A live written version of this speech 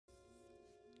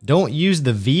Don't use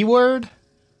the V word?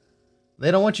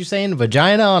 They don't want you saying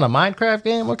vagina on a Minecraft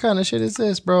game? What kind of shit is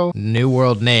this, bro? New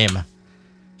world name.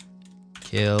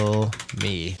 Kill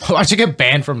me. Why'd you get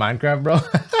banned from Minecraft, bro?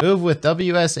 Move with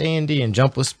W, S, A, and D and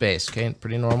jump with space. Okay,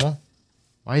 pretty normal.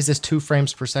 Why is this 2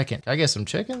 frames per second? Can I get some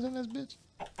chickens in this bitch?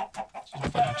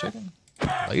 Some fucking chicken?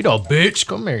 Oh, you know, bitch.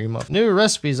 Come here, you motherfucker. New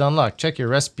recipes unlocked. Check your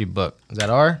recipe book. Is that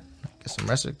R? Get some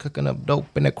recipe cooking up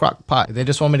dope in a crock pot. They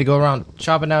just want me to go around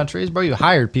chopping down trees, bro. You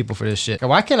hired people for this shit.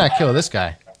 Why can't I kill this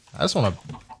guy? I just want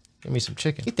to give me some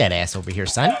chicken. Get that ass over here,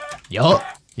 son. Yup.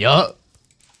 Yup.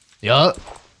 Yup.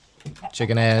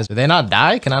 Chicken ass. Do they not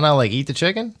die? Can I not like eat the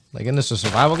chicken? Like in this a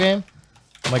survival game?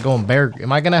 Am I going bear?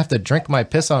 Am I gonna have to drink my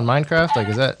piss on Minecraft? Like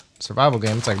is that survival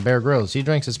game? It's like Bear Grylls. He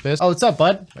drinks his piss. Oh, what's up,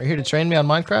 bud? Are you here to train me on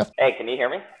Minecraft? Hey, can you hear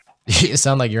me? You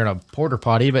sound like you're in a porter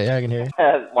potty, but yeah, I can hear you.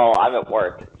 Well, I'm at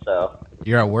work, so.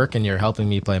 You're at work and you're helping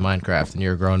me play Minecraft and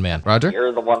you're a grown man. Roger?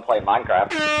 You're the one playing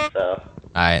Minecraft, so.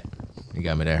 Alright. You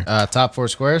got me there. Top 4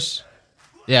 squares?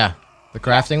 Yeah. The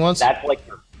crafting ones? That's like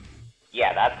your,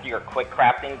 yeah, that's your quick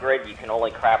crafting grid. You can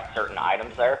only craft certain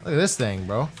items there. Look at this thing,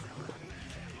 bro.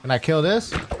 Can I kill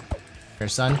this? Here,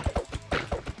 son.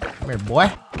 Come here,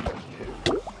 boy.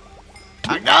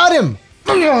 I got him!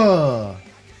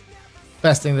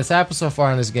 Best thing that's happened so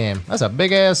far in this game. That's a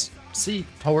big ass seat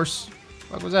horse.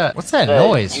 What was that? What's that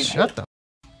noise? Shut the.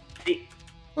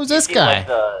 Who's this guy?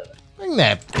 Like bring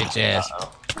that bitch ass.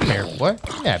 Come here, boy.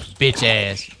 Bring that bitch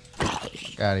ass.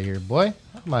 Get out of here, boy.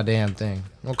 That's my damn thing. You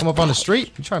wanna come up on the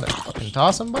street? You trying to fucking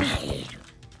toss somebody?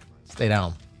 Stay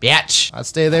down, bitch. I'd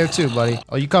stay there too, buddy.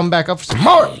 Oh, you coming back up for some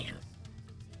more?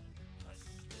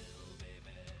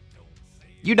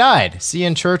 You died.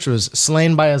 CN Church was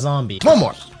slain by a zombie. One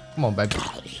more. Come on, baby.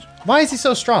 Why is he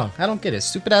so strong? I don't get it.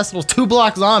 Stupid ass little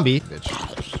 2-block zombie. Bitch.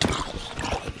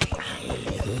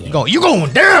 You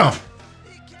going down?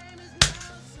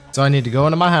 So I need to go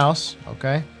into my house.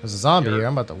 Okay. There's a zombie here.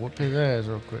 I'm about to whoop his ass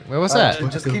real quick. Wait, what's that?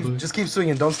 Just keep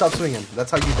swinging. Don't stop swinging.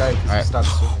 That's how you die. All right. Stop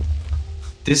swinging.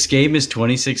 This game is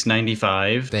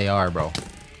 $26.95. They are, bro.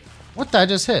 What did I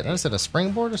just hit? I just hit a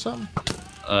springboard or something?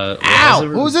 Ow!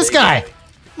 Who's this guy?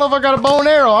 Motherfucker got a bow and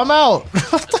arrow. I'm out.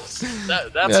 That's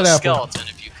a skeleton,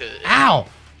 if you could. Ow!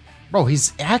 Bro,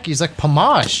 he's like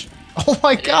Pamage. Oh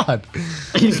my god.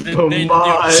 He's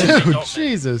Pamage. Dude,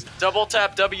 Jesus. Double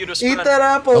tap W to spin. Eat that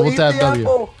apple. Double Eat tap the W.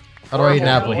 apple. How do I eat an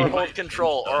apple? Or hold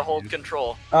control. Or hold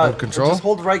control. Hold control? Just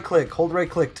hold right click. Hold right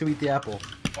click to eat the apple.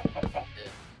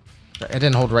 I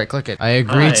didn't hold right click it. I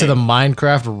agree to the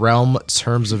Minecraft realm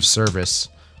terms of service.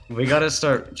 We gotta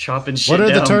start chopping shit What are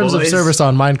the down, terms boys. of service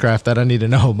on Minecraft that I need to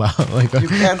know about? Like, You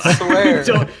can't swear.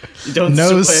 don't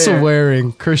no swear.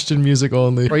 swearing. Christian music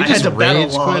only. Bro, you I had just to battle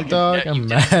rage log. quit, dog. Yeah, you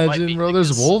definitely might Imagine, be bro. There's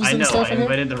thinking- wolves I and know, stuff I in here.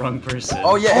 invited the wrong person.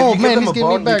 Oh yeah. Oh, If you man, give he's them a giving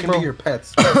me bone, back, you can bro. be your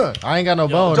pets. I ain't got no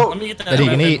bone Don't- Let me get that he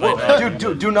can eat.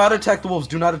 Dude, do not attack the wolves.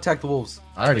 Do not attack the wolves.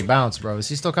 I already bounced, bro. Is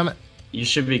he still coming? You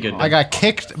should be good. I got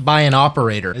kicked by an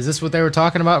operator. Is this what they were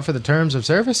talking about for the terms of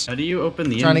service? How do you open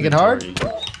the Trying to get hard?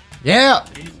 inventory? Yeah.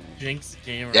 Jinx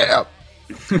gamer. Yeah.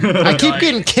 I keep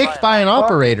getting kicked by an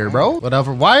operator, bro.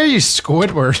 Whatever. Why are you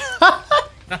Squidward?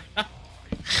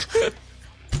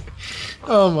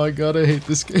 Oh my god, I hate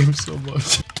this game so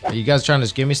much. Are you guys trying to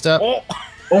just give me stuff?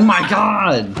 Oh my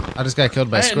god! I just got killed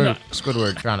by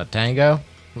Squidward trying to tango.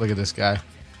 Look at this guy.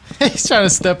 He's trying to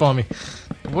step on me.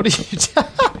 What are you doing?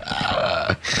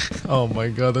 Oh my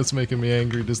god, that's making me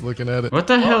angry just looking at it. What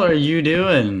the hell are you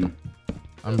doing?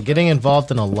 I'm getting involved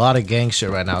in a lot of gang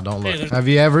shit right now, don't look. Have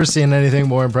you ever seen anything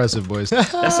more impressive, boys?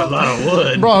 That's a lot of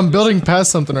wood. Bro, I'm building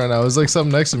past something right now. It's like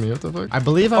something next to me. What the fuck? I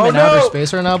believe I'm in outer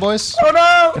space right now, boys. Oh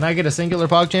no! Can I get a singular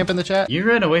PogChamp in the chat? You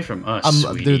ran away from us,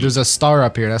 sweetie. Dude, there's a star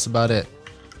up here. That's about it.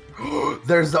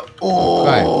 There's the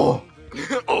oh.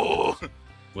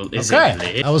 Well, is Okay, it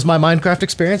lit? that was my Minecraft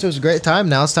experience. It was a great time.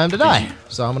 Now it's time to die.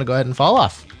 So I'm gonna go ahead and fall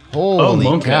off. Oh, Holy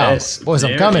Monk cow. S. Boys, I'm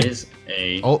There coming. is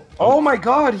a... Oh, Oh my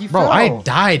god, he bro, fell. I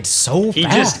died so He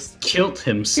fast. just killed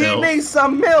He himself. needs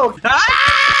some milk.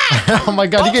 Oh my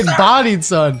god, you're getting bodied,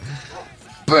 son.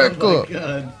 Back Oh up. my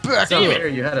god. Back It's not up. fair,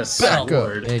 you had a Back up.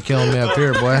 sword. Hey, killing me up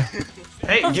here, boy.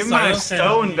 Hey, give me my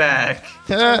stone back.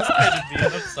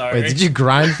 I'm sorry. Wait, did you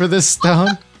grind for this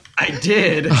stone? I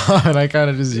did. And I kind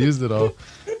of just used it all.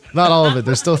 Not all of it.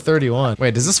 There's still 31.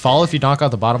 Wait, does this fall if you knock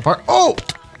out the bottom part? Oh!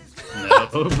 No,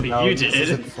 but you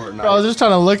did. Bro, I was just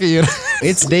trying to look at you.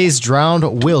 It's days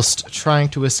drowned whilst trying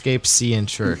to escape sea in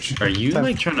church. Are you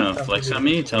like trying to flex on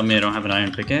me? Tell me I don't have an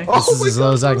iron pickaxe? This is as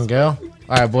low as I can go.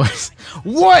 Alright, boys.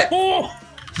 What?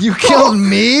 You killed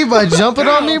me by jumping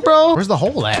on me, bro? Where's the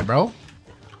hole at, bro?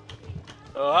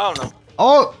 Oh, I don't know.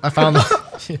 Oh, I found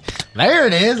the... There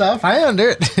it is. I found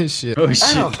it. Shit. Oh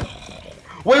shit.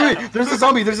 Wait, there's a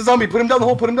zombie, Put him down the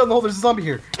hole, there's a zombie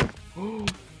here.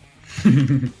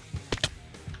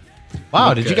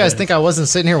 Wow, did you guys think I wasn't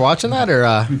sitting here watching that, or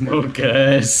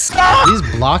Okay. these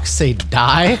blocks say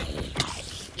die?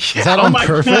 Is that on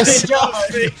purpose? Is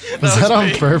that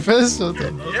on purpose?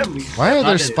 Why are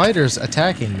there spiders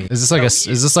attacking me? Is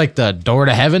this like the door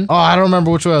to heaven? Oh, I don't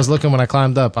remember which way I was looking when I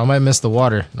climbed up. I might miss the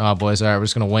water. Oh, boys, all right, we're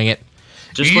just gonna wing it.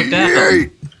 Just look down.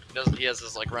 He has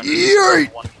this like run.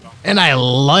 And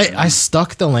I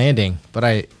stuck the landing, but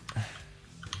I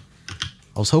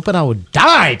was hoping I would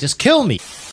die. Just kill me.